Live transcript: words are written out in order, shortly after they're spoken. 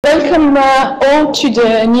Welcome all to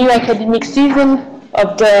the new academic season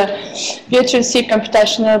of the Virtual Shape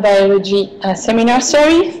Computational Biology seminar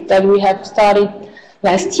series that we have started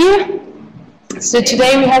last year. So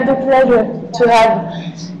today we have the pleasure to have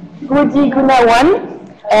Rudiyanto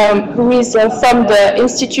Gunawan, who is from the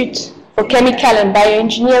Institute for Chemical and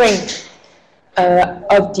Bioengineering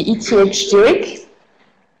of the ETH Zurich.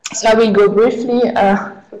 So I will go briefly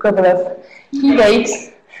a couple of key dates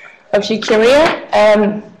of your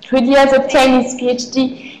career. Rudy has obtained his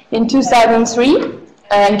PhD in 2003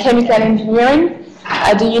 in chemical engineering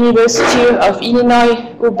at the University of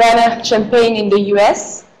Illinois Urbana-Champaign in the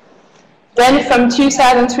US. Then from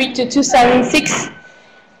 2003 to 2006,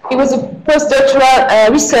 he was a postdoctoral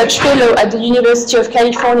research fellow at the University of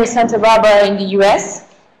California, Santa Barbara in the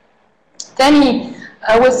US. Then he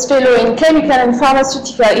was fellow in chemical and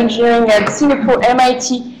pharmaceutical engineering at Singapore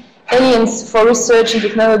MIT Alliance for Research and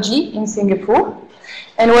Technology in Singapore,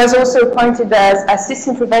 and was also appointed as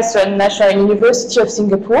assistant professor at the National University of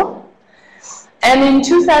Singapore. And in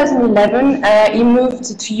 2011, he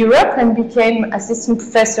moved to Europe and became assistant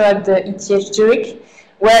professor at the ETH Zurich,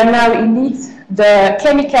 where now he leads the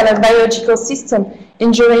Chemical and Biological System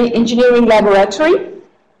Engineering Laboratory.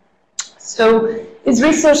 So his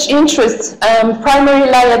research interests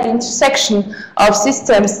primarily lie at the intersection of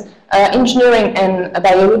systems engineering and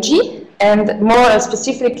biology, and more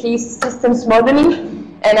specifically systems modeling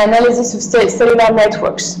and analysis of cellular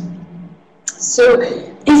networks. So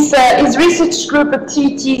his research group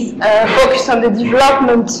activities focus on the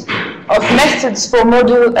development of methods for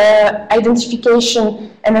model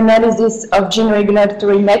identification and analysis of gene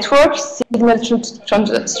regulatory networks, signal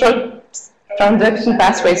transduction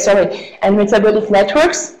pathways, and metabolic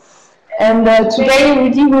networks. And today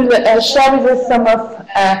Rudy will share with us some of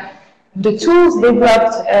the tools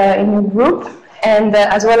developed in the group, and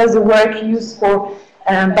as well as the work used for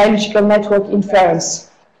biological network inference.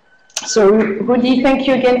 So Rudy, thank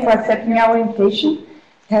you again for accepting our invitation,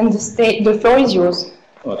 and the floor is yours.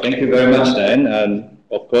 Well, thank you very much, Diane. And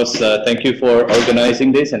of course, thank you for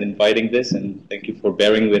organizing this and inviting this, and thank you for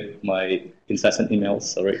bearing with my incessant emails.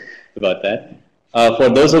 Sorry about that. For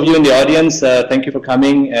those of you in the audience, thank you for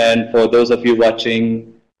coming, and for those of you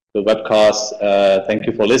watching the webcast, thank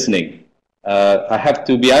you for listening. I have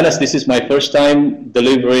to be honest, this is my first time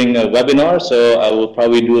delivering a webinar, so I will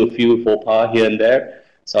probably do a few faux pas here and there,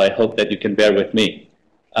 so I hope that you can bear with me.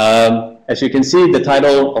 As you can see, the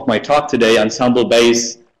title of my talk today,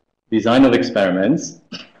 Ensemble-based Design of Experiments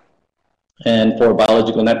and for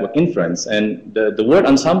Biological Network Inference. And the word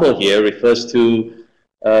ensemble here refers to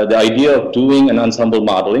the idea of doing an ensemble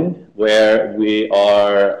modeling, where we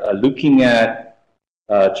are looking at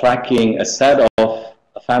tracking a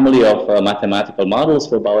family of mathematical models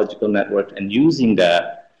for biological network and using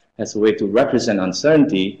that as a way to represent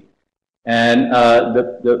uncertainty. And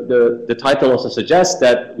the title also suggests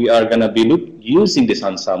that we are going to be using this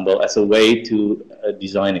ensemble as a way to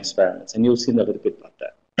design experiments, and you'll see a little bit about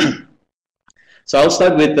that. So I'll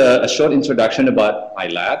start with a short introduction about my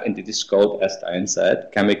lab, and it is called, as Diane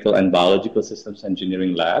said, Chemical and Biological Systems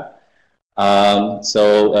Engineering Lab.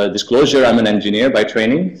 Disclosure, I'm an engineer by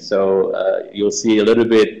training, so you'll see a little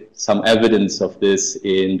bit some evidence of this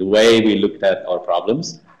in the way we looked at our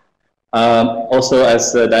problems. Also,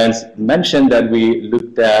 as Diane mentioned, that we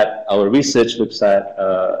looked at, our research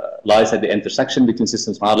lies at the intersection between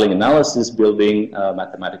systems modeling analysis, building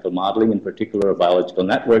mathematical modeling, in particular biological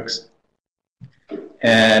networks.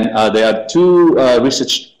 And there are two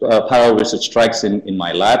parallel research tracks in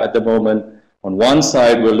my lab at the moment. On one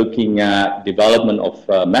side, we're looking at development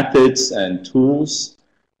of methods and tools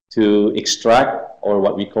to extract, or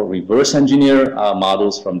what we call reverse engineer,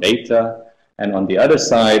 models from data. And on the other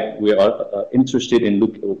side, we are interested in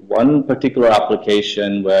one particular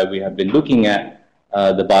application where we have been looking at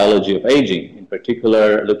the biology of aging, in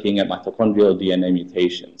particular looking at mitochondrial DNA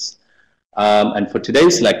mutations. And for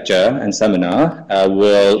today's lecture and seminar,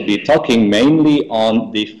 we'll be talking mainly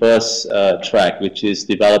on the first track, which is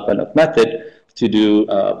development of method to do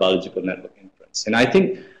biological network inference. And I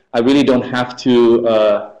think I really don't have to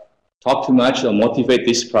talk too much or motivate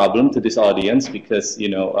this problem to this audience, because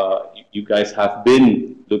you guys have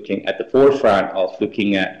been looking at the forefront of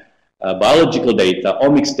looking at biological data,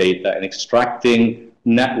 omics data, and extracting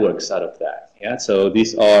networks out of that. Yeah, so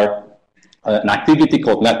these are an activity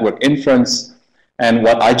called network inference. And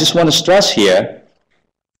what I just want to stress here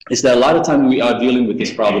is that a lot of times we are dealing with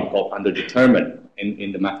this problem called underdetermined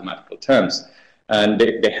in the mathematical terms. And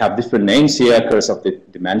they have different names here because of the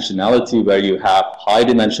dimensionality, where you have high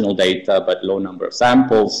dimensional data but low number of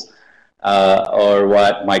samples. or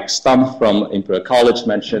what Mike Stumpf from Imperial College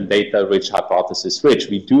mentioned, data-rich, hypothesis-rich.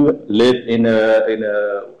 We do live in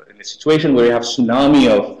a situation where you have tsunami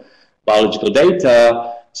of biological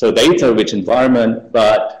data, so data-rich environment,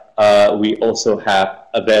 but we also have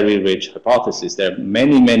a very rich hypothesis. There are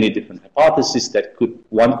many, many different hypotheses that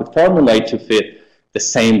one could formulate to fit the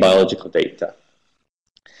same biological data.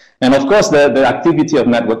 And of course, the activity of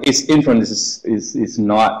network inference is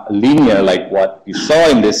not linear like what you saw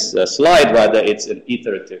in this slide. Rather, it's an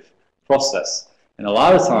iterative process. And a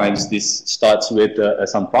lot of times, this starts with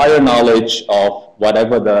some prior knowledge of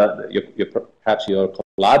whatever perhaps your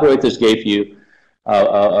collaborators gave you,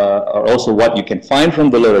 or also what you can find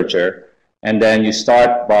from the literature. And then you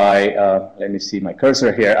start by, let me see my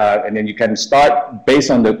cursor here, and then you can start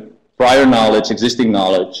based on the prior knowledge, existing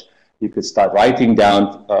knowledge. You could start writing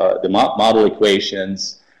down the model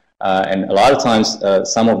equations, and a lot of times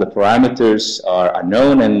some of the parameters are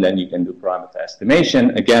unknown, and then you can do parameter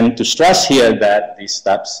estimation. Again, to stress here that these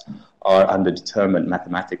steps are underdetermined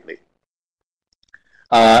mathematically.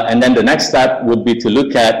 And then the next step would be to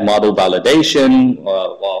look at model validation.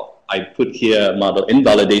 Well, I put here model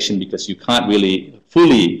invalidation because you can't really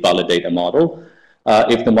fully validate a model.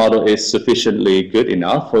 If the model is sufficiently good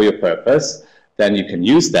enough for your purpose, then you can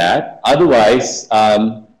use that. Otherwise,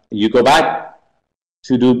 you go back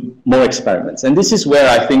to do more experiments. And this is where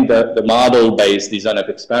I think the model-based design of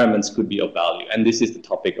experiments could be of value. And this is the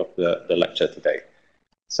topic of the lecture today.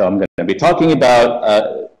 So I'm going to be talking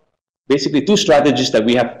about basically two strategies that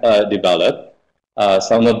we have developed.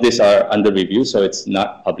 Some of these are under review, so it's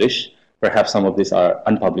not published. Perhaps some of these are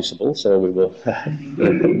unpublishable, so we will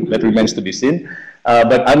that remains to be seen.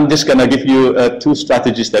 But I'm just going to give you two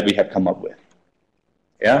strategies that we have come up with.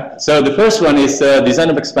 Yeah. So the first one is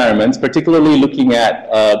design of experiments, particularly looking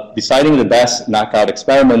at deciding the best knockout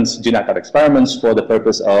experiments, gene knockout experiments for the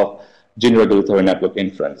purpose of gene regulatory network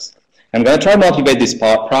inference. I'm going to try to motivate this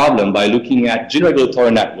problem by looking at gene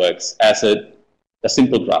regulatory networks as a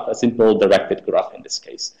simple graph, a simple directed graph in this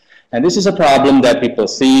case. And this is a problem that people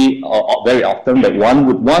see very often that one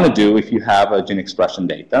would want to do if you have a gene expression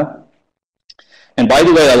data. And by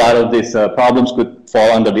the way, a lot of these problems could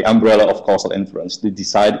fall under the umbrella of causal inference. They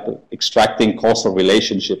decide extracting causal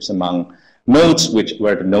relationships among nodes,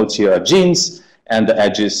 where the nodes here are genes, and the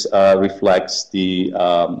edges reflects the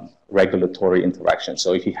regulatory interaction.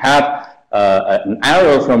 So if you have an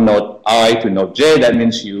arrow from node I to node J, that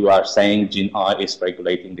means you are saying gene I is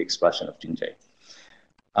regulating the expression of gene J.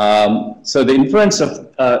 So the inference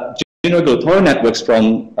of gene regulatory networks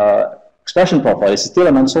from expression profile is still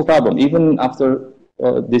an unsolved problem, even after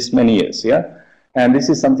this many years, yeah? And this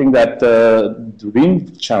is something that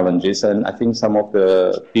dream challenges, and I think some of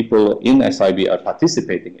the people in SIB are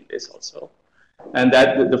participating in this also. And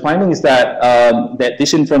that the finding is that, that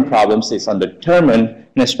this inference problems is undetermined,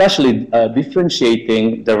 and especially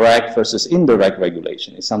differentiating direct versus indirect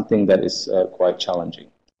regulation is something that is quite challenging.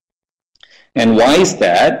 And why is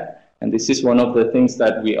that? And this is one of the things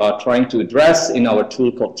that we are trying to address in our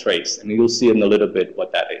tool called Trace, and you'll see in a little bit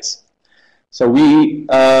what that is. So we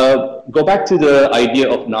go back to the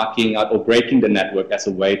idea of knocking out or breaking the network as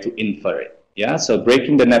a way to infer it. Yeah, so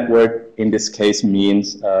breaking the network in this case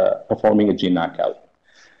means performing a gene knockout.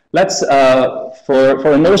 Let's,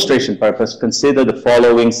 for an illustration purpose, consider the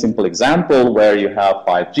following simple example where you have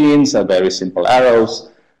 5 genes, very simple arrows,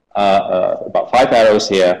 about 5 arrows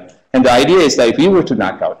here. And the idea is that if you were to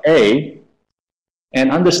knock out A, and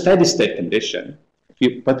under steady state condition,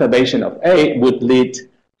 perturbation of A would lead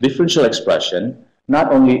differential expression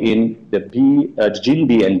not only in the gene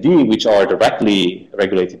B and D, which are directly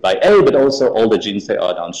regulated by A, but also all the genes that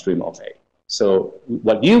are downstream of A. So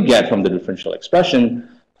what you get from the differential expression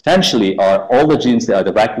potentially are all the genes that are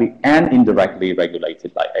directly and indirectly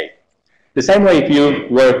regulated by A. The same way, if you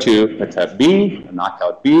were to perturb B, knock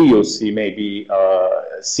out B, you'll see maybe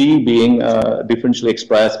C being differentially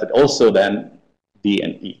expressed, but also then D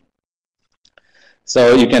and E.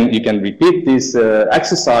 So you can repeat this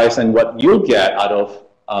exercise, and what you'll get out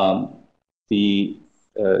of the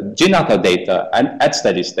gene knockout data and at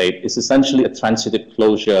steady state is essentially a transitive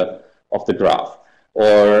closure of the graph,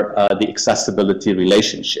 or the accessibility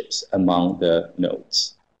relationships among the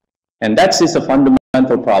nodes. And that is a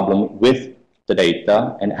fundamental problem with the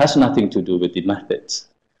data, and it has nothing to do with the methods.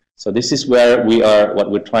 So this is where we are, what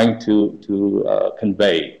we're trying to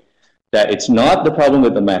convey, that it's not the problem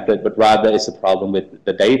with the method, but rather it's a problem with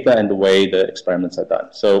the data and the way the experiments are done.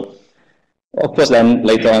 So, of course, then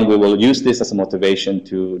later on we will use this as a motivation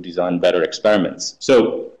to design better experiments.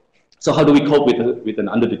 So how do we cope with an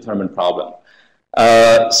underdetermined problem?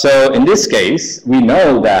 So in this case, we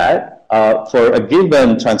know that for a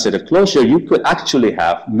given transitive closure, you could actually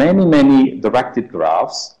have many, many directed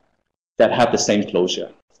graphs that have the same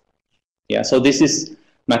closure. Yeah, so this is,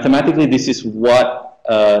 mathematically, this is what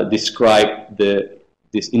describes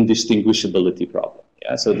this indistinguishability problem.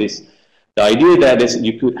 Yeah, so the idea that is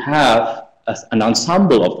you could have an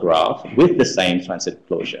ensemble of graphs with the same transitive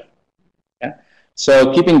closure. Yeah?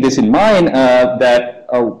 So keeping this in mind, that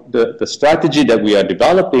the strategy that we are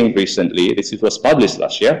developing recently, this was published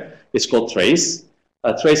last year, is called TRACE.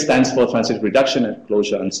 TRACE stands for Transitive Reduction and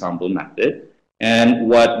Closure Ensemble Method. And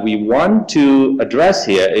what we want to address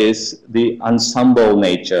here is the ensemble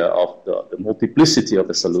nature of the multiplicity of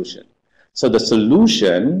the solution. So the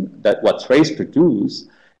solution that what TRACE produce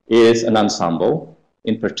is an ensemble.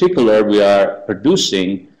 In particular, we are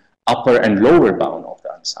producing upper and lower bound of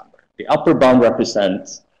the ensemble. The upper bound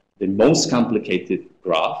represents the most complicated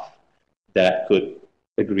graph that could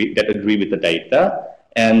agree with the data,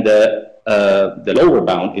 and the lower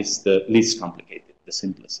bound is the least complicated, the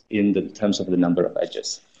simplest, in the terms of the number of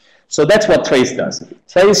edges. So that's what TRACE does.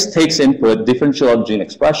 TRACE takes input differential gene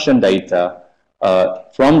expression data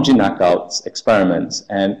from gene knockouts experiments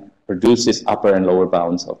and produces upper and lower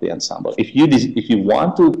bounds of the ensemble. If you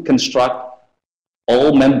want to construct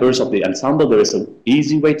all members of the ensemble, there is an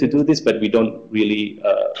easy way to do this, but we don't really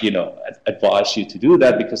advise you to do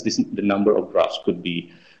that because the number of graphs could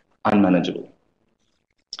be unmanageable.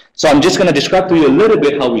 So I'm just going to describe to you a little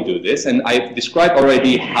bit how we do this, and I've described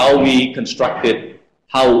already how we constructed,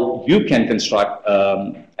 how you can construct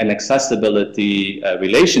an accessibility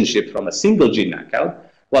relationship from a single gene knockout.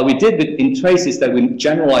 What we did in TRACE is that we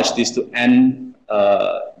generalized this to n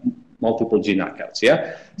multiple gene knockouts.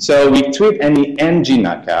 Yeah, so we treat any n gene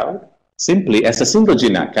knockout simply as a single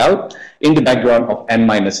gene knockout in the background of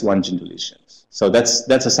n-1 gene deletions. So that's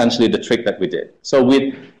essentially the trick that we did. So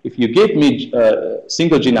if you give me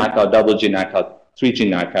single gene knockout, double gene knockout, 3 gene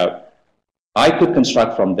knockout, I could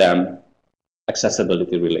construct from them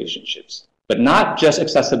accessibility relationships, but not just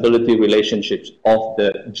accessibility relationships of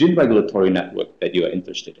the gene regulatory network that you are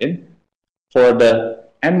interested in. For the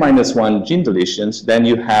n-1 gene deletions, then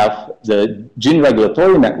you have the gene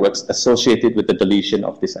regulatory networks associated with the deletion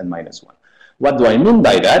of this n-1. What do I mean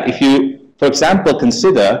by that? If you, for example,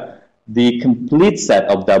 consider the complete set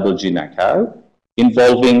of double gene knockout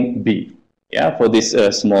involving B, yeah, for this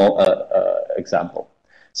small example.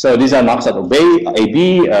 So these are knockouts of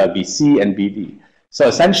AB, BC, and BD. So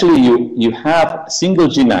essentially, you have single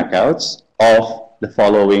gene knockouts of the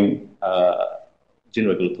following gene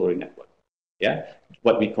regulatory network, yeah,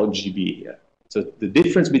 what we call GB here. So the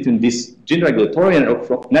difference between this gene regulatory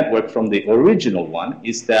network from the original one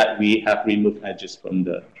is that we have removed edges from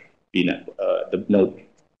the B network, the node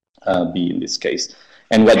B in this case.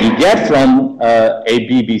 And what you get from A,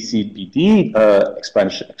 B, B, C, B, D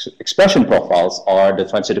expression profiles are the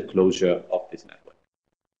transitive closure of this network,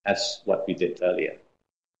 as what we did earlier.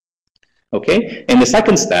 Okay, in the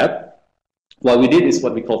second step, what we did is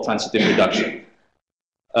what we call transitive reduction.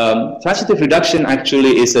 Transitive reduction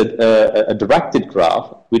actually is a directed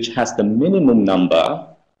graph which has the minimum number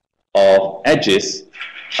of edges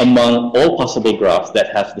among all possible graphs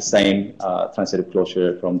that have the same transitive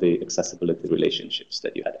closure from the accessibility relationships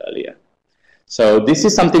that you had earlier. So this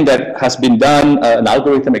is something that has been done. An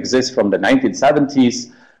algorithm exists from the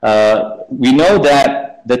 1970s. We know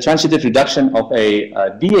that the transitive reduction of a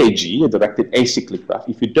DAG, a directed acyclic graph,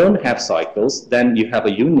 if you don't have cycles, then you have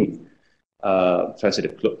a unique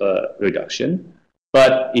transitive reduction.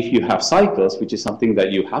 But if you have cycles, which is something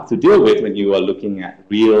that you have to deal with when you are looking at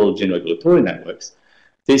real gene regulatory networks,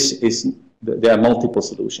 there are multiple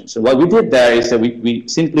solutions. So what we did there is that we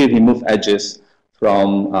simply remove edges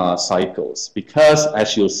from cycles, because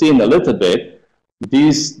as you'll see in a little bit,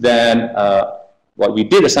 these then, what we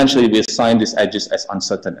did essentially, we assigned these edges as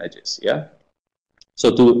uncertain edges, yeah?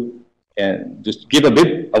 So to just give a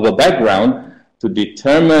bit of a background, to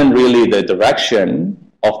determine really the direction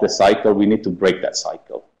of the cycle, we need to break that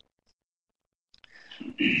cycle.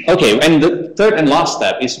 Okay, and the third and last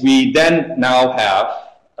step is we then now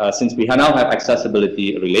have, since we now have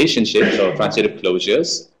accessibility relationships or transitive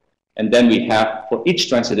closures, and then we have for each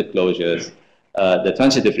transitive closures, the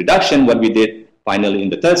transitive reduction, what we did finally in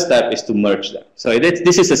the third step is to merge them. So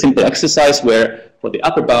this is a simple exercise where for the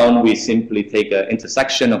upper bound, we simply take an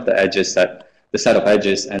intersection of the edges, the set of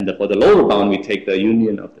edges, and for the lower bound, we take the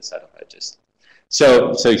union of the set of edges.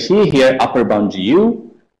 So here, upper bound GU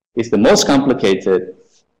is the most complicated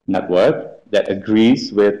network that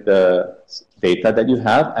agrees with the data that you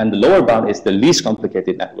have, and the lower bound is the least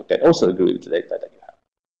complicated network that also agrees with the data that you have.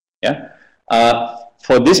 Yeah.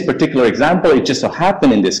 for this particular example, it just so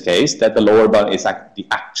happened in this case that the lower bound is the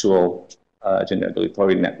actual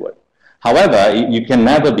generatory network. However, you can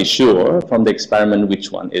never be sure from the experiment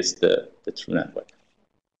which one is the true network.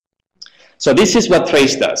 So this is what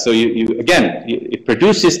trace does. So again, it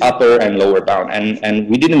produces upper and lower bound, and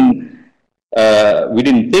we didn't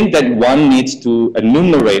think that one needs to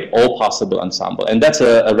enumerate all possible ensemble, and that's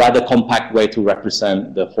a rather compact way to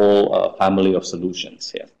represent the whole family of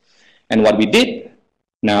solutions here. And what we did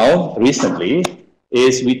now recently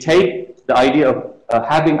is we take the idea of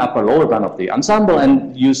having upper lower bound of the ensemble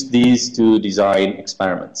and use these to design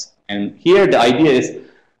experiments. And here the idea is,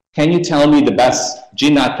 can you tell me the best G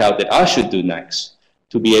knockout that I should do next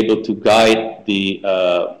to be able to guide the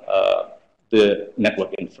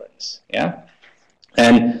network inference? Yeah.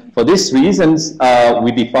 And for these reasons,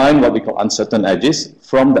 we define what we call uncertain edges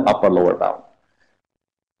from the upper lower bound.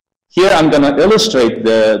 Here I'm going to illustrate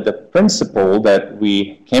the principle that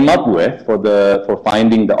we came up with for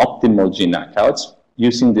finding the optimal G knockouts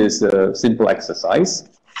using this simple exercise.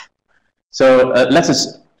 So let's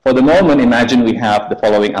just, for the moment, imagine we have the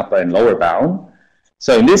following upper and lower bound.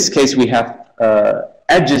 So in this case, we have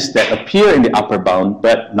edges that appear in the upper bound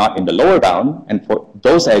but not in the lower bound, and for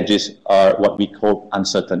those edges are what we call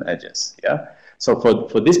uncertain edges. Yeah. So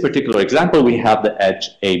for this particular example, we have the edge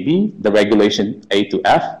AB, the regulation A to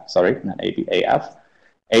F, sorry, not AB, AF,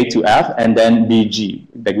 A to F, and then BG,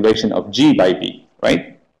 regulation of G by B,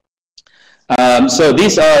 right? So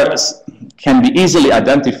these can be easily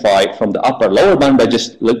identified from the upper lower bound by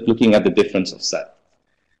just looking at the difference of set.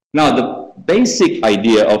 Now, the basic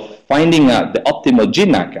idea of finding out the optimal G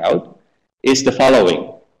knockout is the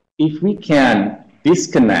following. If we can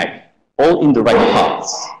disconnect all indirect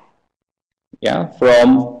paths, yeah,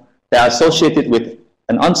 from that are associated with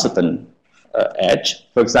an uncertain edge,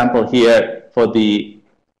 for example, here for the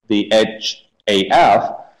edge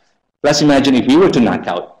AF, let's imagine if we were to knock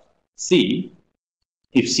out C,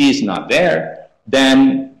 if C is not there,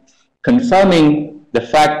 then confirming the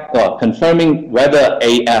fact, or confirming whether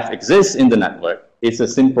AF exists in the network is a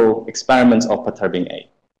simple experiment of perturbing A.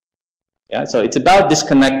 Yeah, so it's about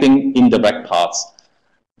disconnecting indirect paths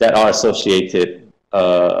that are associated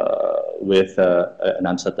with an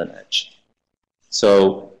uncertain edge.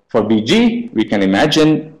 So for BG, we can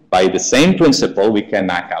imagine by the same principle, we can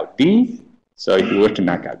knock out D. So if we were to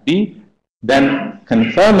knock out D, then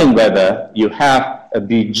confirming whether you have a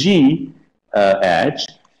BG edge,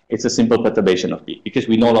 it's a simple perturbation of B, because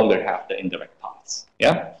we no longer have the indirect paths.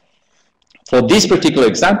 Yeah. For this particular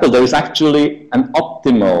example, there is actually an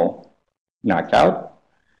optimal knockout,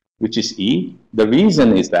 which is E. The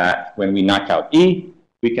reason is that when we knock out E,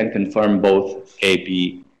 we can confirm both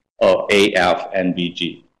AB or AF and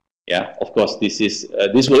BG. Yeah, of course, this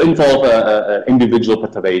will involve an individual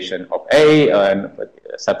perturbation of A and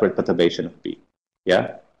a separate perturbation of B.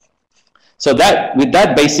 Yeah. So that with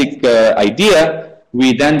that basic idea,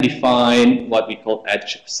 we then define what we call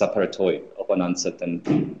edge separatoid of an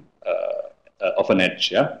uncertain of an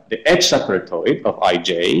edge. Yeah, the edge separatoid of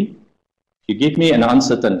IJ. You give me an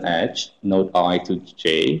uncertain edge, node I to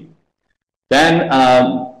J. Then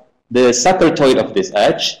the separatoid of this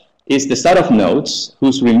edge is the set of nodes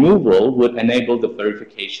whose removal would enable the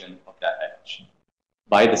verification of that edge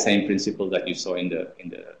by the same principle that you saw in the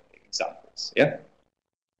examples. Yeah.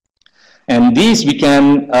 And these we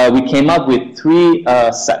came up with three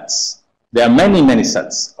sets. There are many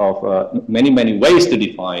sets of many ways to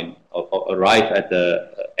define or arrive at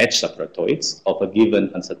the edge separatoids of a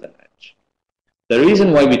given uncertain edge. The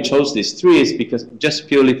reason why we chose these three is because just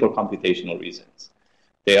purely for computational reasons.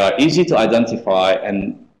 They are easy to identify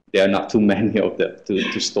and there are not too many of them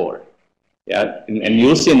to store. Yeah, and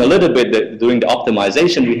you'll see in a little bit that during the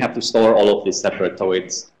optimization, we have to store all of these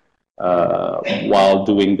separatoids while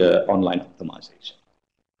doing the online optimization.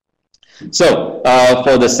 So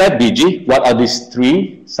for the set BG, what are these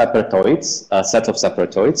three separatoids, sets of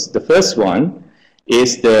separatoids? The first one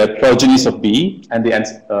is the progenies of B and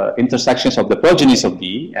the intersections of the progenies of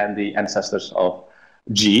B and the ancestors of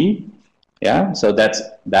G. Yeah, so that's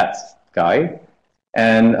that guy.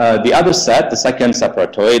 And the other set, the second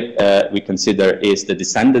separatoid we consider is the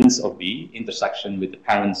descendants of B, intersection with the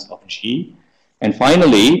parents of G. And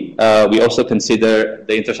finally, we also consider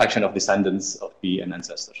the intersection of descendants of B and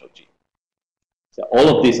ancestors of G. So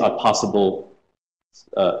all of these are possible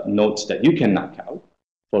nodes that you can knock out,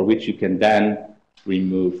 for which you can then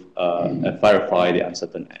remove and verify the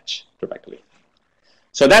uncertain edge directly.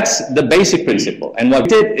 So that's the basic principle. And what we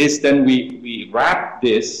did is then we wrap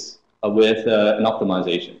this with an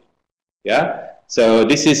optimization. Yeah. So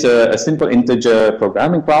this is a simple integer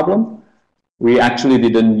programming problem We actually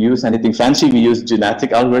didn't use anything fancy. We used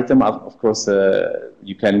genetic algorithm. Of course,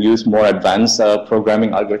 you can use more advanced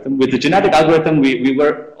programming algorithm. With the genetic algorithm, we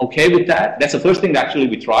were okay with that. That's the first thing that actually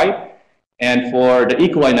we tried. And for the E.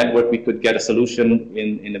 coli network, we could get a solution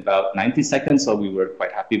in about 90 seconds, so we were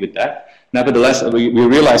quite happy with that. Nevertheless, we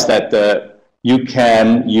realized that you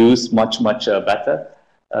can use much better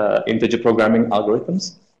integer programming algorithms.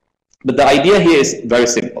 But the idea here is very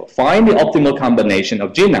simple. Find the optimal combination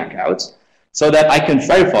of gene knockouts so that I can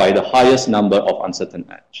verify the highest number of uncertain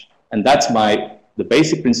edge. And that's the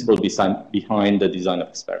basic principle behind the design of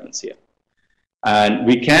experiments here. And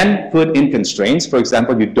we can put in constraints. For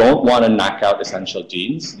example, you don't want to knock out essential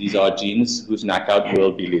genes. These are genes whose knockout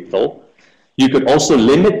will be lethal. You could also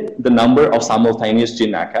limit the number of simultaneous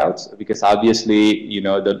gene knockouts, because obviously, you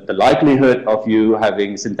know, the likelihood of you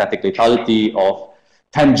having synthetic lethality of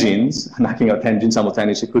 10 genes, knocking out 10 genes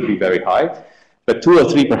simultaneously, could be very high. But 2 or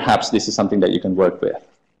 3, perhaps, this is something that you can work with.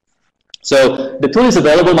 So the tool is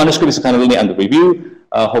available. Manuscript is currently under review.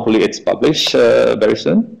 Hopefully, it's published very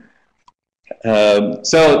soon.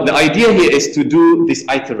 So the idea here is to do these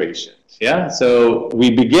iterations. Yeah, so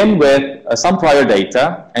we begin with some prior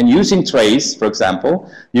data, and using trace, for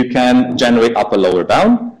example, you can generate upper lower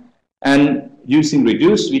bound, and using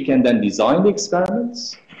reduce, we can then design the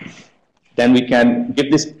experiments. Then we can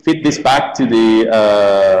fit this back to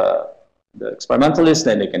the experimentalist,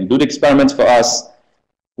 and they can do the experiments for us.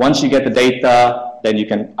 Once you get the data, then you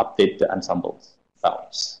can update the ensemble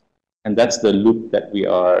bounds. And that's the loop that we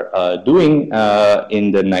are doing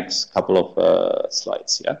in the next couple of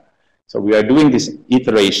slides. Yeah. So we are doing these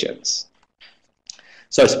iterations.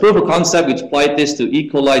 So as proof of concept, we applied this to E.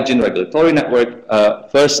 coli gene regulatory network,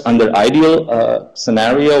 first under ideal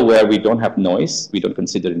scenario where we don't have noise, we don't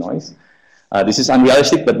consider noise. This is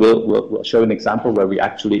unrealistic, but we'll show an example where we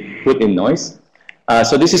actually put in noise.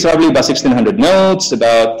 So this is roughly about 1,600 nodes,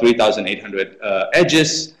 about 3,800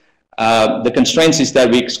 edges. The constraints is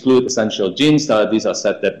that we exclude essential genes. These are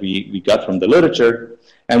set that we got from the literature.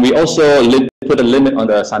 And we also put a limit on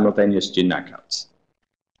the simultaneous gene knockouts.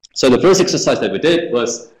 So the first exercise that we did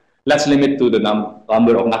was, let's limit to the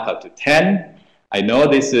number of knockout to 10. I know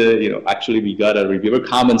this, actually we got a reviewer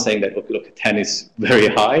comment saying that, look, 10 is very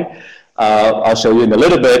high. I'll show you in a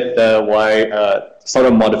little bit why sort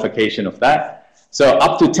of modification of that. So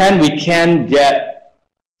up to 10, we can get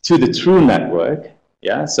to the true network.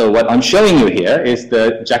 Yeah. So what I'm showing you here is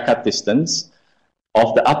the jacket distance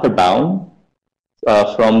of the upper bound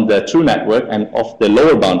from the true network and of the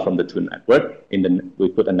lower bound from the true network. We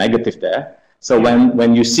put a negative there. So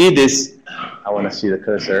when you see this, I want to see the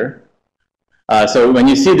cursor. So when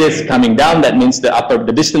you see this coming down, that means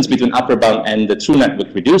the distance between upper bound and the true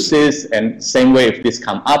network reduces. And same way, if this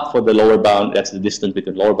come up for the lower bound, that's the distance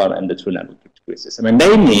between lower bound and the true network decreases. And when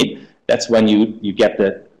they meet, that's when you get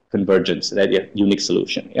the convergence, that unique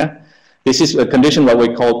solution. Yeah, this is a condition what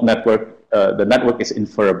we call network. The network is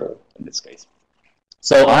inferable in this case.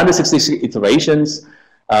 So 166 iterations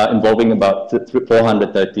involving about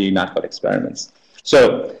 430 knockout experiments.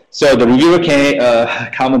 So the reviewer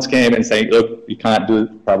comments came and saying, look, we can't do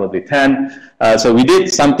probably 10. So we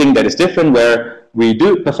did something that is different, where we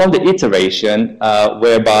perform the iteration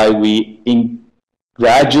whereby we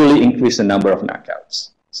gradually increase the number of knockouts.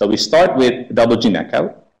 So we start with double G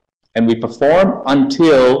knockout, and we perform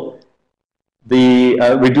until the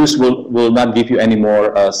reduce will not give you any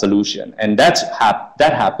more solution. And that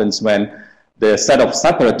happens when the set of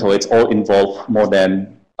separatoids all involve more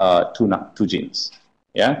than two genes.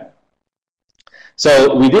 Yeah.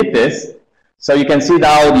 So we did this. So you can see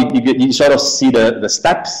now you sort of see the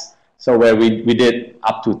steps. So where we did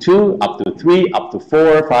up to 2, up to 3, up to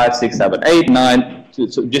 4, 5, 6, 7, 8, 9.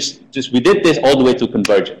 So just we did this all the way to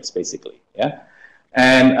convergence, basically. Yeah.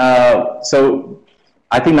 And so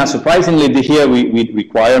I think not surprisingly here we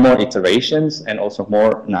require more iterations and also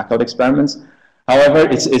more knockout experiments. However,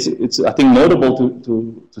 it's I think notable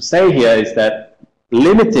to say here is that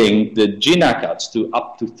limiting the gene knockouts to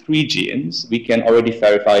up to 3 genes, we can already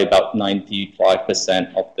verify about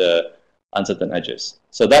 95% of the uncertain edges.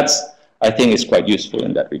 So that's, I think, is quite useful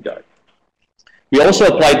in that regard. We also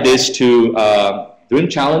applied this to Dream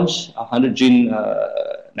Challenge, a 100 gene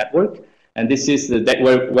network. And this is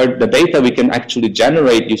where the data we can actually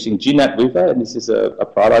generate using GNetWeaver. And this is a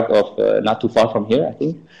product of not too far from here, I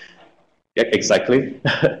think. Yeah, exactly.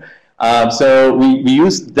 So we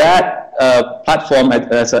use that platform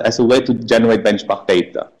as a way to generate benchmark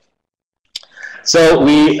data. So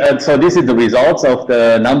so this is the results of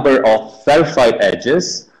the number of verified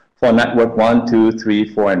edges for network 1, 2,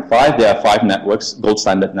 3, 4, and 5. There are 5 networks, gold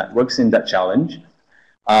standard networks in that challenge.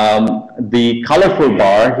 The colorful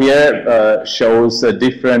bar here shows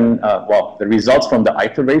different, well, the results from the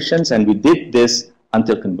iterations, and we did this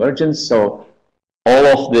until convergence. So all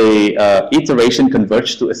of the iteration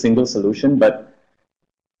converged to a single solution, but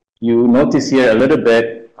you notice here a little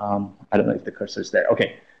bit, I don't know if the cursor is there.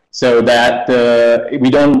 Okay, so that we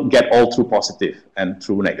don't get all true positive and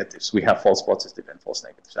true negatives. We have false positive and false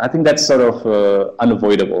negatives. I think that's sort of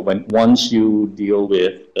unavoidable when once you deal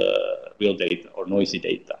with real data or noisy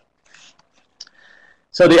data.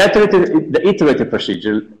 So the iterative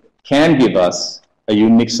procedure can give us a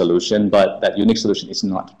unique solution, but that unique solution is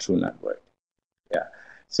not a true network. Yeah.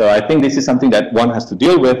 So I think this is something that one has to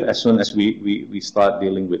deal with as soon as we start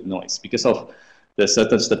dealing with noise, because of the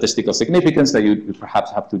certain statistical significance that you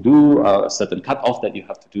perhaps have to do, a certain cutoff that you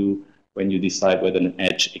have to do when you decide whether an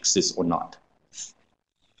edge exists or not.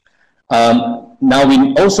 Now,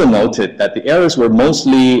 we also noted that the errors were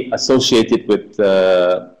mostly associated with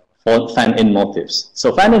fan-in motifs.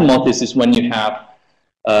 So fan-in motifs is when you have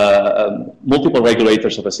multiple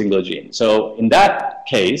regulators of a single gene. So in that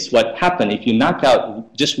case, what happened, if you knock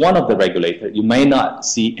out just one of the regulators, you may not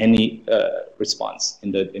see any response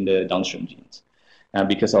in the downstream genes.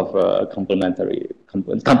 Because of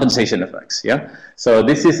compensation effects, yeah? So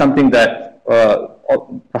this is something that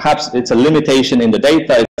perhaps it's a limitation in the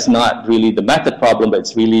data. It's not really the method problem, but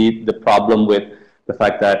it's really the problem with the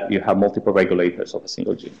fact that you have multiple regulators of a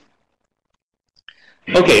single gene.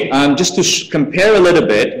 Okay, just to compare a little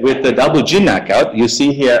bit with the double gene knockout, you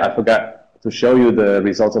see here, I forgot to show you the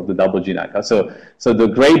results of the double gene knockout. So the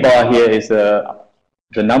gray bar here is the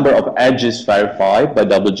number of edges verified by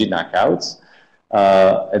double gene knockouts.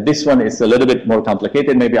 This one is a little bit more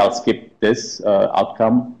complicated. Maybe I'll skip this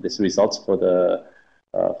outcome, this results for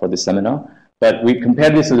this seminar. But we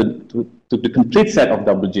compared this to the complete set of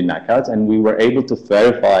double gene knockouts, and we were able to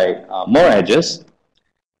verify more edges.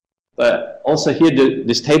 But also here,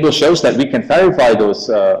 this table shows that we can verify those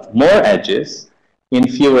more edges in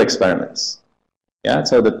fewer experiments. Yeah.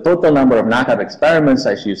 So the total number of knockout experiments,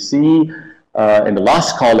 as you see in the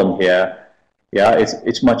last column here. Yeah,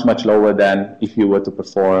 it's much lower than if you were to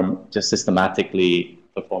just systematically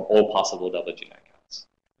perform all possible double gene knockouts.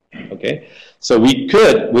 Okay, so we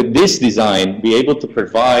could, with this design, be able to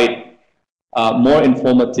provide more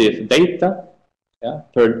informative data, yeah,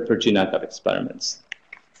 per gene knockout experiments.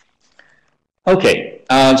 Okay,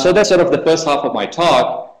 so that's sort of the first half of my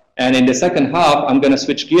talk, and in the second half, I'm going to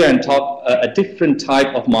switch gear and talk a different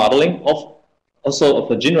type of modeling of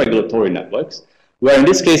the gene regulatory networks, where in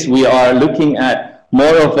this case we are looking at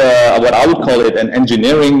more of what I would call it an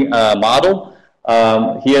engineering model.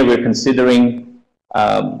 Here we're considering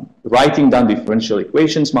writing down differential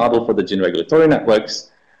equations model for the gene regulatory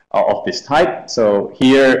networks of this type. So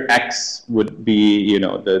here X would be, you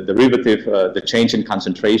know, the derivative, the change in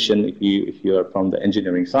concentration if you are from the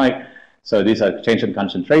engineering side. So these are change in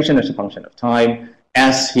concentration as a function of time.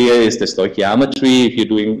 S here is the stoichiometry if you're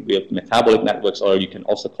doing with metabolic networks, or you can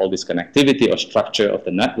also call this connectivity or structure of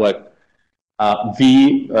the network.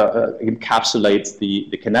 V encapsulates the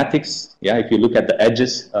kinetics. Yeah, if you look at the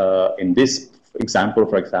edges in this example,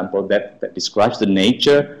 for example, that describes the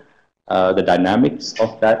nature, the dynamics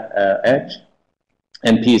of that edge.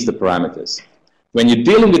 And P is the parameters. When you're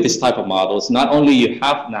dealing with this type of models, not only you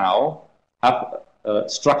have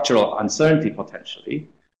structural uncertainty potentially,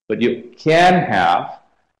 but you can have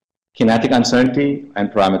kinetic uncertainty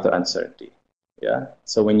and parameter uncertainty. Yeah.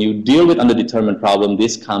 So when you deal with undetermined problem,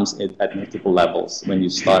 this comes at multiple levels when you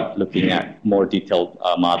start looking at more detailed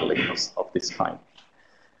modeling of this kind.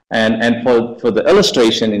 And for the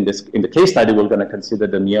illustration in the case study, we're going to consider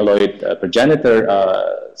the myeloid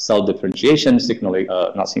progenitor cell differentiation signaling,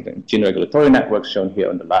 gene regulatory network shown here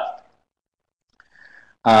on the left.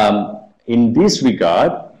 In this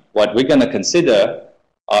regard, what we're going to consider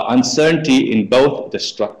uncertainty in both the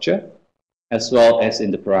structure as well as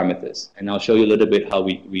in the parameters. And I'll show you a little bit how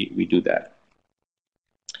we do that.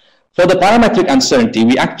 For the parametric uncertainty,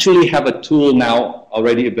 we actually have a tool now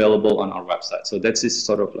already available on our website. So that's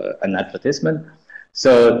sort of an advertisement.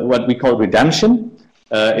 So what we call redemption,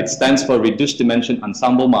 it stands for reduced dimension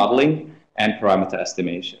ensemble modeling and parameter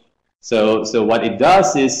estimation. So what it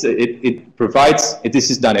does is it provides, this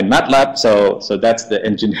is done in MATLAB, so that's the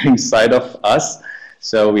engineering side of us.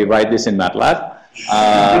 So we write this in MATLAB.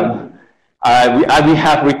 We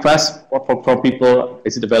have requests for people,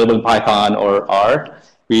 is it available in Python or R?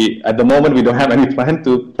 At the moment, we don't have any plan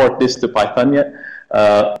to port this to Python yet.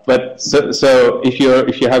 But so if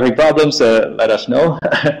you're having problems, let us know.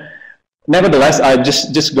 Nevertheless, I'm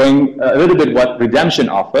just going a little bit what redemption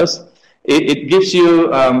offers. it gives you,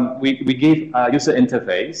 we give a user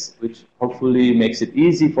interface, which hopefully makes it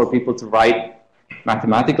easy for people to write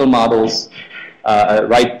mathematical models.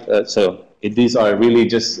 These are really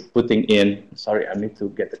just putting in, sorry, I need to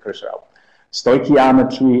get the cursor out.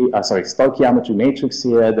 Stoichiometry matrix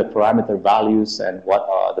here, the parameter values and what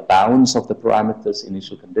are the bounds of the parameters,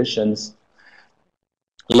 initial conditions.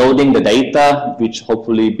 Loading the data, which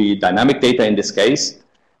hopefully be dynamic data in this case.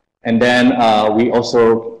 And then we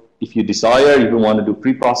also, if you desire, if you want to do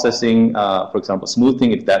pre-processing, for example,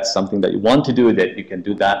 smoothing, if that's something that you want to do, that you can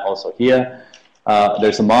do that also here.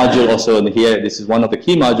 There's a module also in here. This is one of the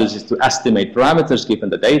key modules, is to estimate parameters given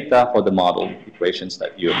the data for the model equations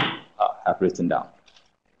that you have written down.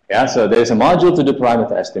 Yeah, so there's a module to do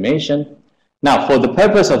parameter estimation. Now, for the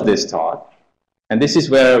purpose of this talk, and this is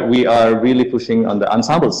where we are really pushing on the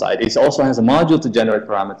ensemble side, it also has a module to generate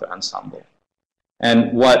parameter ensemble.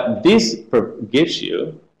 And what this gives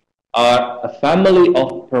you are a family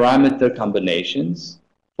of parameter combinations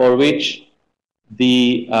for which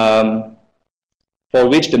the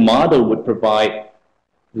model would provide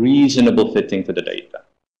reasonable fitting to the data.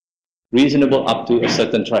 Reasonable up to a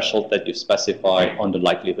certain threshold that you specify on the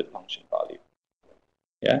likelihood function value.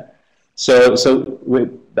 Yeah. So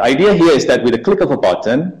the idea here is that with a click of a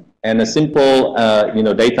button and a simple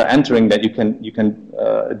data entering, that you can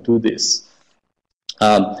do this.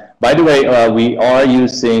 By the way, we are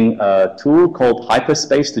using a tool called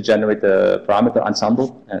Hyperspace to generate the parameter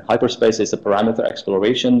ensemble. And Hyperspace is a parameter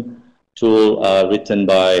exploration tool written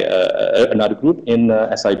by another group in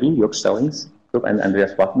SIB, York Stellings group, and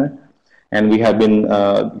Andreas Wagner. And we have been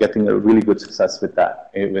getting a really good success with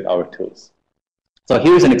that, with our tools. So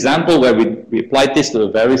here's an example where we applied this to a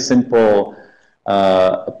very simple,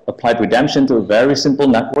 applied redemption to a very simple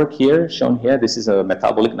network here, shown here. This is a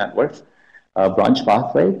metabolic network, branch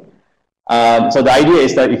pathway. So the idea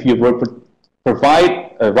is that if you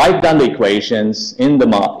write down the equations in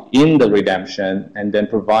the redemption, and then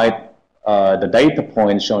provide the data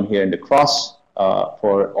points shown here in the cross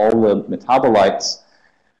for all the metabolites,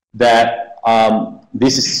 that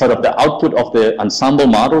this is sort of the output of the ensemble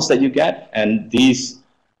models that you get, and this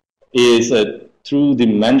is a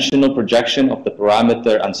two-dimensional projection of the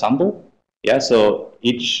parameter ensemble. Yeah, so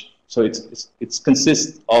it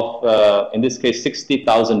consists of in this case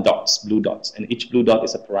 60,000 dots, blue dots, and each blue dot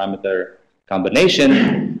is a parameter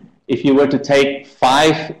combination. If you were to take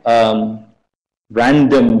 5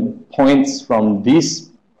 random points from this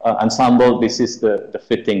ensemble, this is the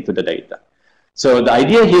fitting to the data. So the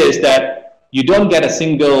idea here is that you don't get a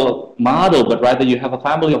single model, but rather you have a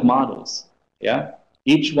family of models. Yeah,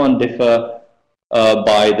 each one differ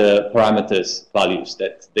by the parameters values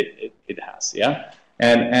that it has. Yeah,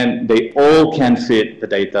 and they all can fit the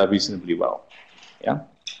data reasonably well. Yeah.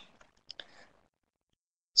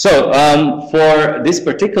 So for this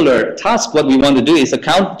particular task, what we want to do is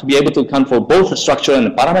to be able to account for both the structural and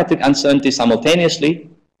the parametric uncertainty simultaneously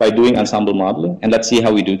by doing ensemble modeling. And let's see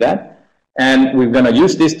how we do that. And we're going to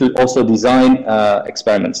use this to also design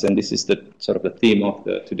experiments. And this is the sort of the theme of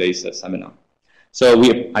today's seminar. So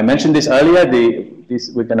I mentioned this earlier.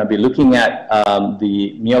 We're going to be looking at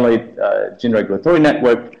the myeloid gene regulatory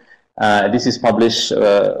network. This is published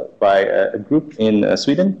by a group in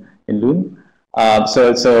Sweden, in Lund.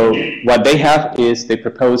 So what they have is they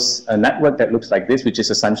propose a network that looks like this, which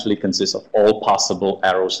is essentially consists of all possible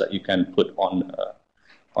arrows that you can put on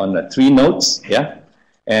 3 nodes. Yeah.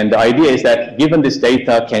 And the idea is that given this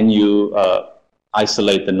data, can you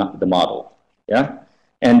isolate the model? Yeah,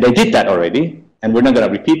 and they did that already, and we're not going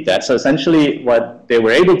to repeat that. So essentially, what they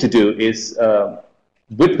were able to do is,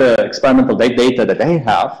 with the experimental data that they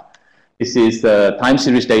have, this is the time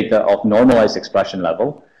series data of normalized expression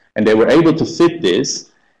level, and they were able to fit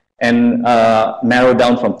this and narrow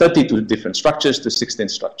down from 32 different structures to 16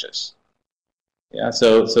 structures. Yeah,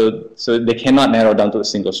 so they cannot narrow down to a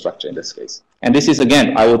single structure in this case. And this is,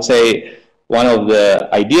 again, I would say, one of the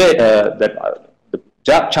the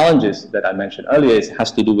challenges that I mentioned earlier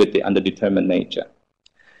has to do with the underdetermined nature.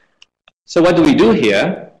 So what do we do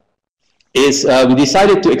here is we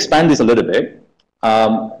decided to expand this a little bit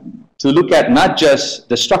to look at not just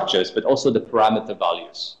the structures, but also the parameter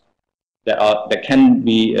values that can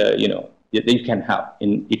be, that you can have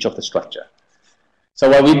in each of the structure. So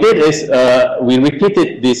what we did is we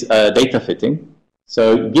repeated this data fitting.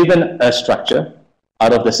 So given a structure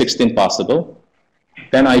out of the 16 possible,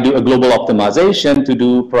 then I do a global optimization to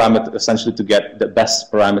do parameter, essentially to get the best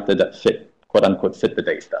parameter that fit, quote unquote, fit the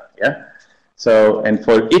data. Yeah. So, and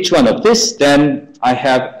for each one of this, then I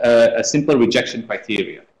have a simple rejection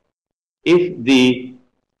criteria. If the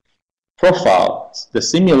profile, the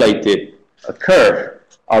simulated curve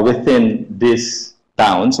are within this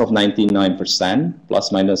bounds of 99%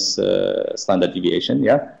 plus minus standard deviation,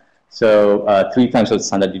 yeah? So 3 times the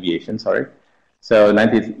standard deviation, sorry. So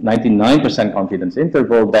 99% confidence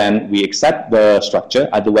interval, then we accept the structure,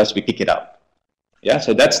 otherwise we kick it out. Yeah,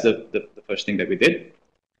 so that's the first thing that we did.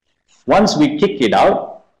 Once we kick it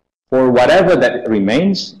out, for whatever that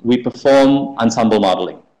remains, we perform ensemble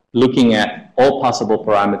modeling, looking at all possible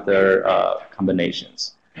parameter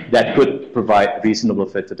combinations that could provide reasonable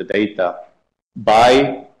fit to the data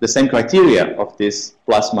by the same criteria of this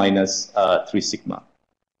plus minus 3 sigma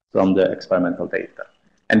from the experimental data.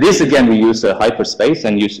 And this, again, we use a hyperspace,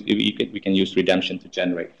 and we can use redemption to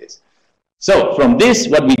generate this. So from this,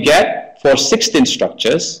 what we get for 16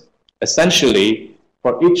 structures, essentially,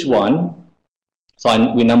 for each one,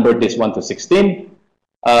 so we numbered this 1 to 16,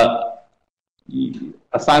 a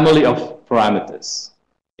family of parameters,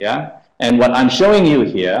 yeah? And what I'm showing you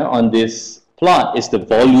here on this plot is the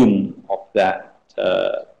volume of that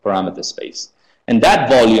parameter space. And that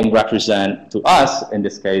volume represents, to us, in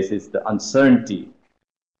this case, is the uncertainty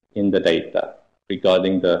in the data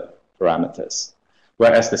regarding the parameters,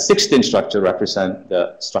 whereas the 16 structure represent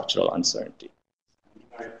the structural uncertainty.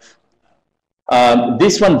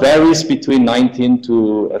 This one varies between 19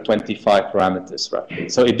 to 25 parameters, roughly.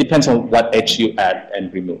 So it depends on what edge you add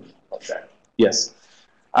and remove of that. Yes.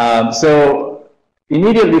 So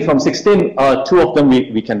immediately from 16, 2 of them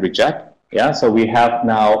we can reject. Yeah. So we have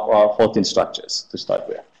now 14 structures to start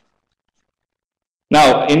with.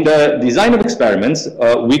 Now, in the design of experiments,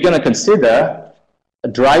 we're going to consider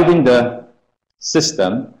driving the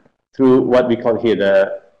system through what we call here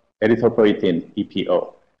the erythropoietin,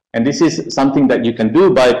 EPO. And this is something that you can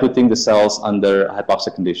do by putting the cells under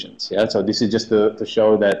hypoxic conditions. Yeah? So this is just to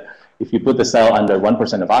show that if you put the cell under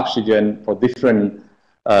 1% of oxygen for different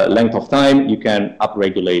length of time, you can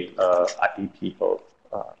upregulate EPO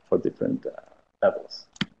for different levels.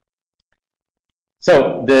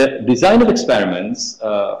 So the design of experiments,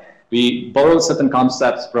 we borrowed certain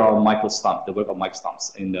concepts from Michael Stump, the work of Mike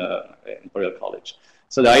Stumps in Imperial College.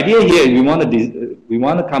 So the idea here, we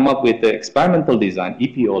want to come up with the experimental design,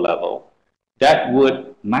 EPO level, that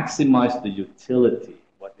would maximize the utility.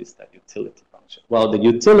 What is that utility function? Well, the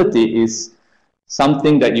utility is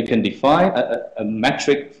something that you can define, a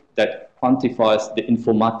metric that quantifies the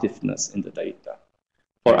informativeness in the data.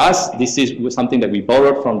 For us, this is something that we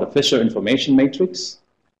borrowed from the Fisher information matrix,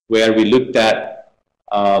 where we looked at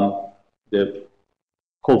the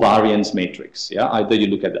covariance matrix. Yeah, either you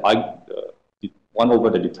look at the 1 over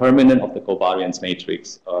the determinant of the covariance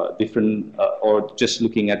matrix, or just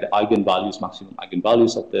looking at the eigenvalues, maximum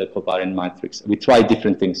eigenvalues of the covariant matrix. We try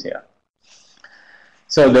different things here.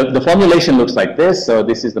 So the formulation looks like this. So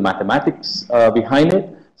this is the mathematics behind it.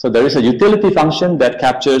 So there is a utility function that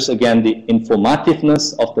captures, again, the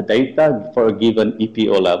informativeness of the data for a given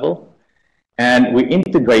EPO level. And we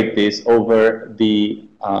integrate this over the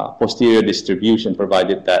posterior distribution,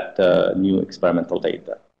 provided that new experimental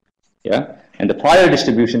data. Yeah? And the prior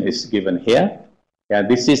distribution is given here. Yeah,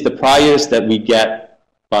 this is the priors that we get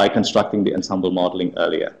by constructing the ensemble modeling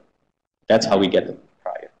earlier. That's how we get the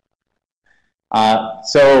prior.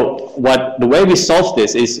 So the way we solve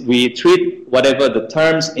this is we treat whatever the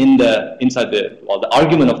terms inside the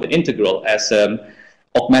argument of the integral as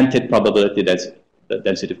augmented probability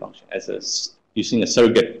density function, using a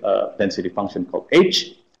surrogate density function called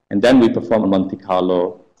H, and then we perform a Monte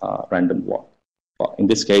Carlo random walk. Well, in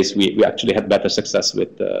this case, we actually had better success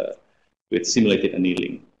with simulated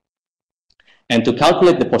annealing. And to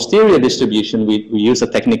calculate the posterior distribution, we use a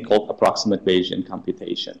technique called approximate Bayesian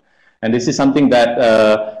computation. And this is something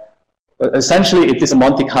that essentially it is a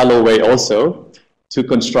Monte Carlo way also to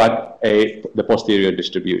construct the posterior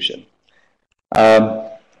distribution.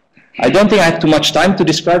 I don't think I have too much time to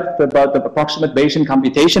describe about the approximate Bayesian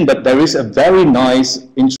computation, but there is a very nice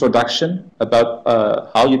introduction about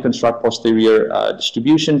how you construct posterior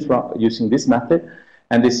distribution using this method.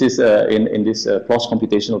 And this is in this PLOS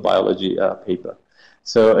computational biology paper.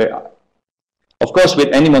 So, of course,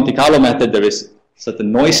 with any Monte Carlo method, there is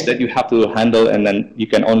certain noise that you have to handle, and then you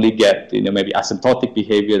can only get maybe asymptotic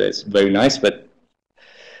behavior that's very nice. But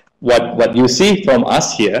what you see from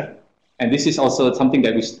us here, and this is also something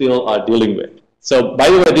that we still are dealing with. So, by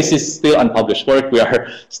the way, this is still unpublished work. We are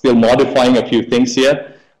still modifying a few things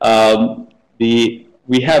here.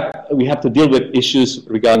 We have to deal with issues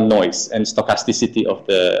regarding noise and stochasticity of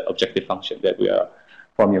the objective function that we are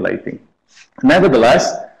formulating.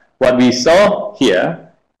 Nevertheless, what we saw here,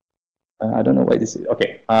 I don't know why this is,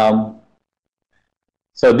 okay.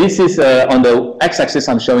 So this is on the x-axis,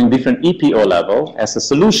 I'm showing different EPO level as a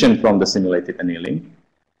solution from the simulated annealing.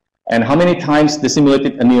 and how many times the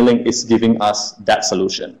simulated annealing is giving us that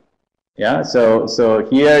solution. Yeah, so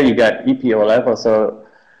here you get EPO level, so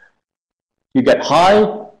you get high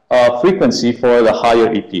frequency for the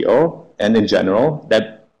higher EPO, and in general,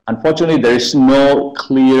 that unfortunately there is no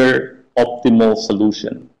clear optimal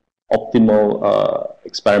solution, optimal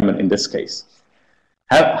experiment in this case.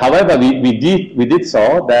 However, we did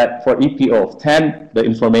saw that for EPO of 10, the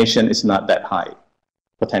information is not that high,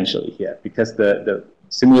 potentially here, because the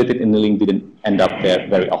simulated annealing didn't end up there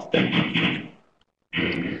very often.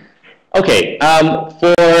 Okay,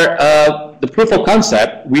 for the proof of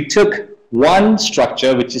concept, we took one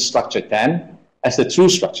structure, which is structure 10, as the true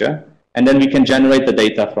structure, and then we can generate the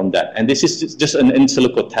data from that. And this is just an in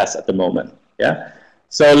silico test at the moment. Yeah.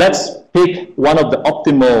 So let's pick one of the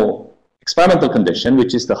optimal experimental condition,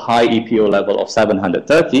 which is the high EPO level of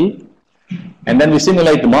 730, and then we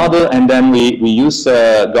simulate the model, and then we use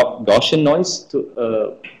Gaussian noise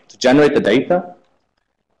to generate the data.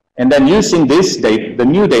 And then using this data, the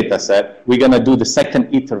new data set, we're going to do the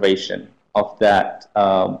second iteration of that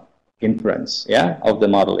inference, yeah, of the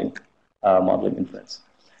modeling inference.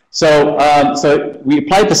 So so we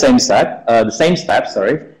applied the same steps,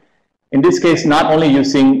 sorry. In this case, not only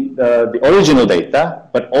using the original data,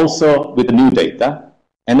 but also with the new data.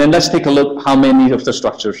 And then let's take a look how many of the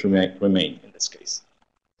structures remain in this case.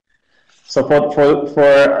 So for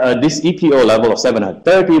this EPO level of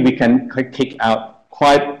 730, we can kick out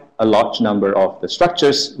quite a large number of the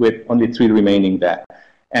structures with only 3 remaining there.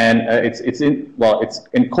 And it's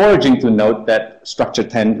encouraging to note that structure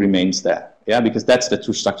 10 remains there, yeah, because that's the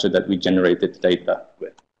true structure that we generated data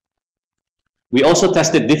with. We also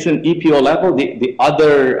tested different EPO level. The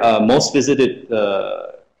other most visited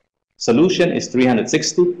solution is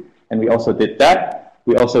 360, and we also did that.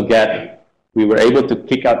 We were able to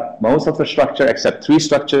kick out most of the structure except 3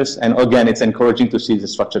 structures, and again, it's encouraging to see the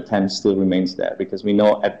structure 10 still remains there, because we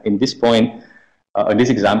know in this point, in this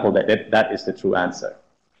example, that is the true answer.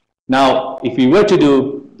 Now, if we were to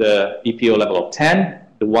do the EPO level of 10,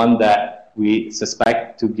 the one that we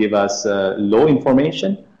suspect to give us low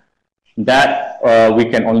information, that we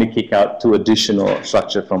can only kick out 2 additional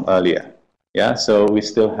structures from earlier. Yeah, so we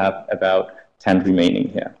still have about 10 remaining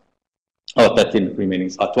here. Oh, 13 remaining,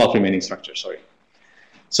 12 remaining structures, sorry.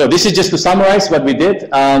 So this is just to summarize what we did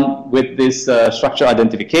with this structure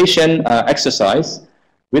identification exercise.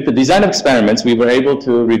 With the design of experiments, we were able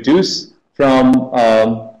to reduce from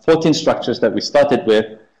 14 structures that we started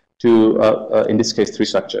with to, in this case, 3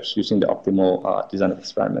 structures using the optimal design of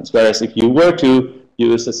experiments. Whereas if you were to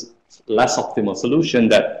use a less optimal solution,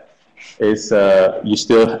 that is, you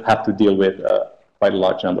still have to deal with quite a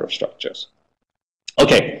large number of structures.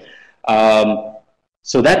 Okay,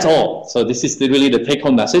 so that's all. So this is really the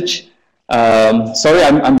take-home message. Sorry,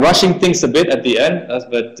 I'm rushing things a bit at the end,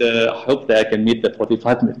 but I hope that I can meet the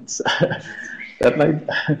 45 minutes. That might.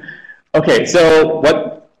 Okay, so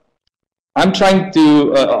what I'm trying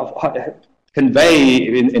to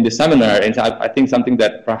convey in the seminar, and I think something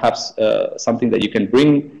that perhaps something that you can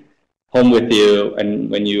bring home with you, and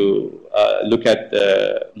when you look at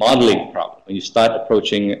the modeling problem, when you start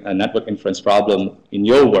approaching a network inference problem in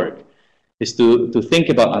your work, is to think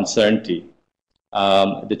about uncertainty.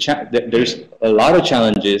 There's a lot of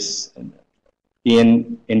challenges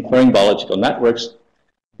in inferring biological networks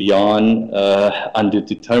beyond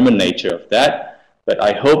undetermined nature of that, but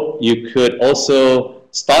I hope you could also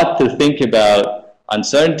start to think about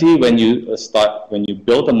uncertainty when you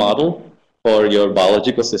build a model for your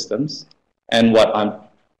biological systems. And what I'm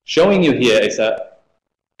showing you here is that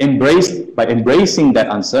by embracing that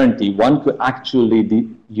uncertainty, one could actually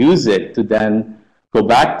use it to then go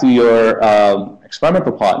back to your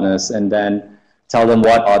experimental partners and then tell them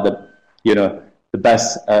what are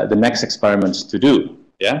the next experiments to do.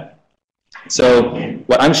 Yeah. So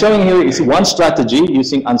what I'm showing here is one strategy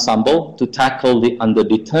using Ensemble to tackle the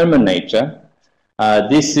underdetermined nature.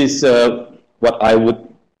 This is what I would.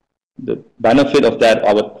 The benefit of that,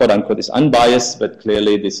 I would quote-unquote, is unbiased, but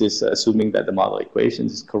clearly this is assuming that the model equation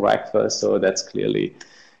is correct first, so that's clearly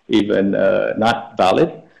even not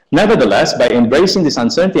valid. Nevertheless, by embracing this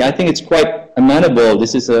uncertainty, I think it's quite amenable.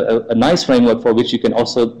 This is a nice framework for which you can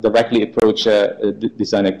also directly approach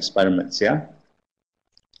design experiments, yeah?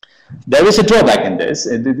 There is a drawback in this,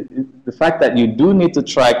 the fact that you do need to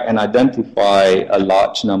track and identify a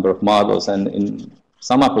large number of models, and in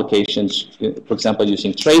some applications, for example,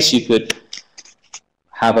 using trace, you could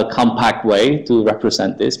have a compact way to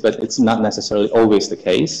represent this, but it's not necessarily always the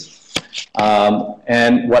case.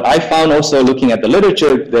 And what I found also looking at the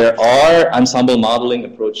literature, there are ensemble modeling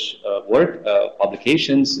approach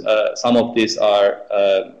publications. Some of these are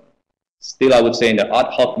still, I would say, in the ad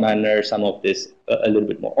hoc manner, some of this a little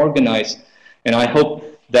bit more organized. And I hope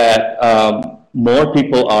that more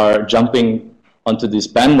people are jumping onto this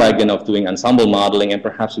bandwagon of doing ensemble modeling, and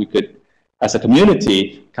perhaps we could, as a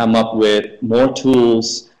community, come up with more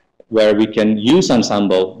tools where we can use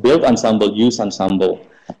ensemble, build ensemble, use ensemble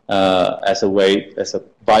as a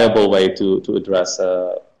viable way to address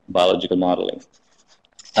biological modeling.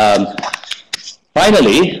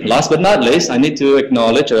 Finally, last but not least, I need to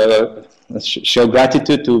acknowledge, show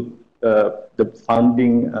gratitude to the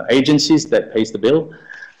funding agencies that pays the bill.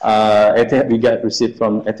 We received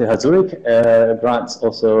from ETH Zurich grants,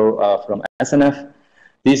 also from SNF.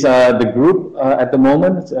 These are the group at the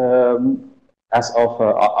moment as of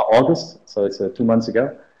August, so it's 2 months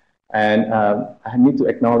ago. And I need to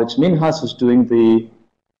acknowledge Minhas, who's doing the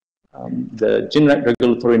gene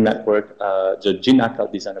regulatory network, the gene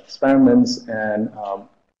knockout design of experiments, and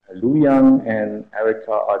Lu Yang and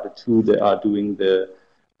Erica are the two that are doing the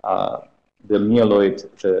myeloid,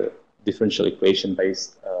 the differential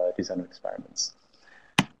equation-based design of experiments.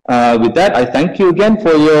 With that, I thank you again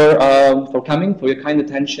for your for coming, for your kind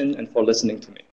attention, and for listening to me.